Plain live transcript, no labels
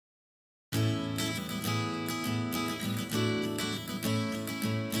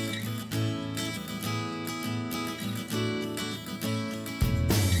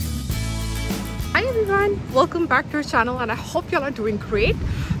everyone, welcome back to our channel and I hope y'all are doing great.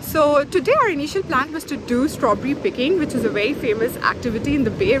 So today our initial plan was to do strawberry picking, which is a very famous activity in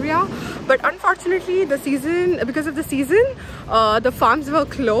the Bay Area, but unfortunately because of the season, the farms were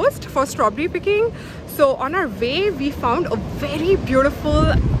closed for strawberry picking. So on our way we found a very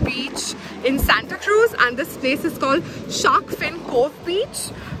beautiful beach in Santa Cruz, and this place is called Shark Fin Cove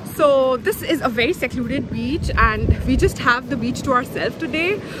Beach. So this is a very secluded beach and we just have the beach to ourselves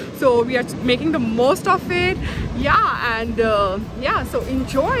today, so we are making the most of it. So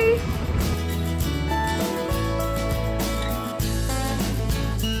enjoy.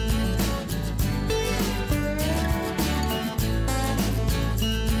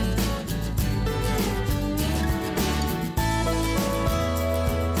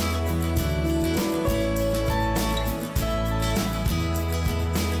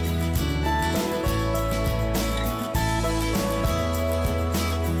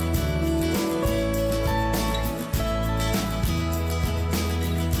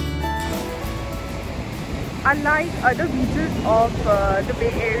 Unlike other beaches of the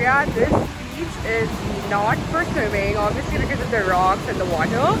Bay Area, this beach is not for swimming, obviously because of the rocks and the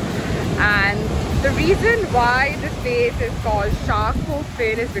water. And the reason why this place is called Shark Cove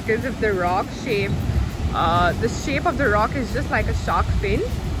Fin is because of the rock shape. The shape of the rock is just like a shark fin.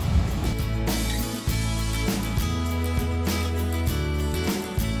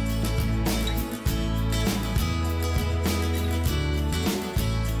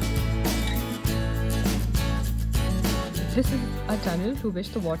 This is a tunnel through which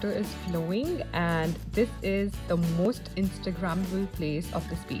the water is flowing, and this is the most Instagrammable place of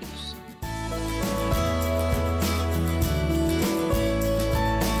this beach.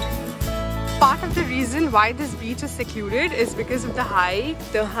 Part of the reason why this beach is secluded is because of the hike.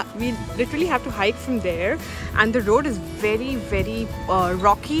 We literally have to hike from there, and the road is very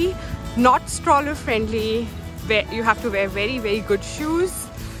rocky, not stroller friendly. You have to wear very good shoes.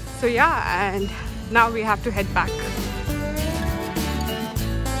 So yeah, and now we have to head back.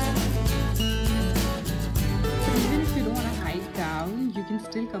 You can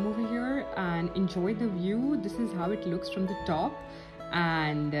still come over here and enjoy the view. This is how it looks from the top,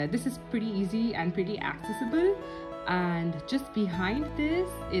 and this is pretty easy and pretty accessible. And just behind this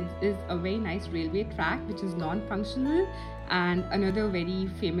it is a very nice railway track which is non-functional, and another very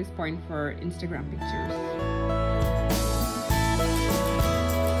famous point for Instagram pictures.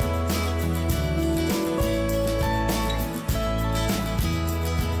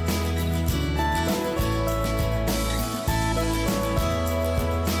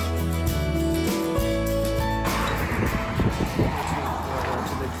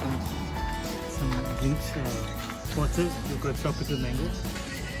 Water, you've got tropical mangoes.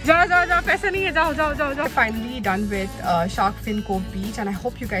 Finally done with Shark Fin Cove Beach, and I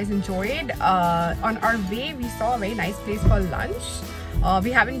hope you guys enjoyed. On our way we saw a very nice place for lunch.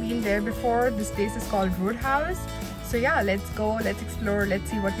 We haven't been there before. This place is called Roadhouse. So yeah, let's go, let's explore, let's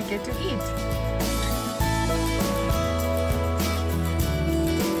see what we get to eat.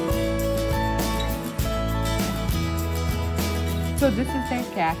 So this is their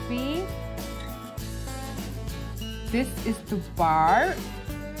cafe. This is the bar.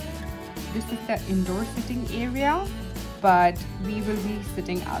 This is the indoor sitting area, but we will be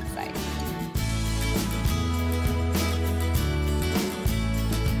sitting outside.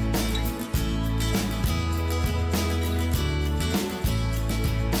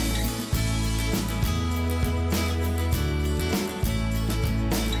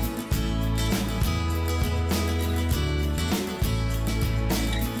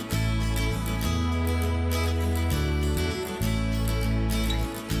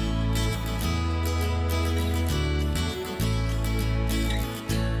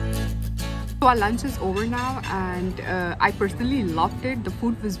 So our lunch is over now, and I personally loved it. The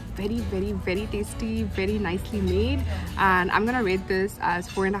food was very tasty, very nicely made, and I'm gonna rate this as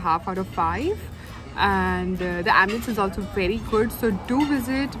 4.5 out of 5. And the ambience is also very good, so do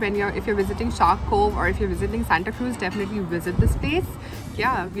visit if you're visiting Shark Cove, or if you're visiting Santa Cruz, definitely visit this place.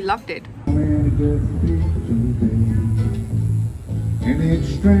 Yeah, we loved it. And it's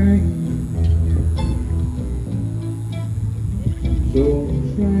strange, so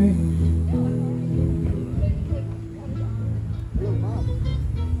strange.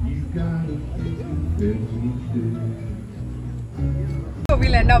 So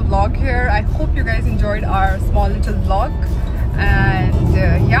we'll end our vlog here. I hope you guys enjoyed our small little vlog, and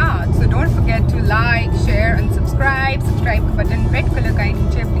yeah, so don't forget to like, share and subscribe. Subscribe button red color ka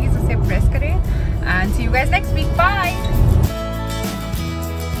niche please use press kare, and see you guys next week. Bye.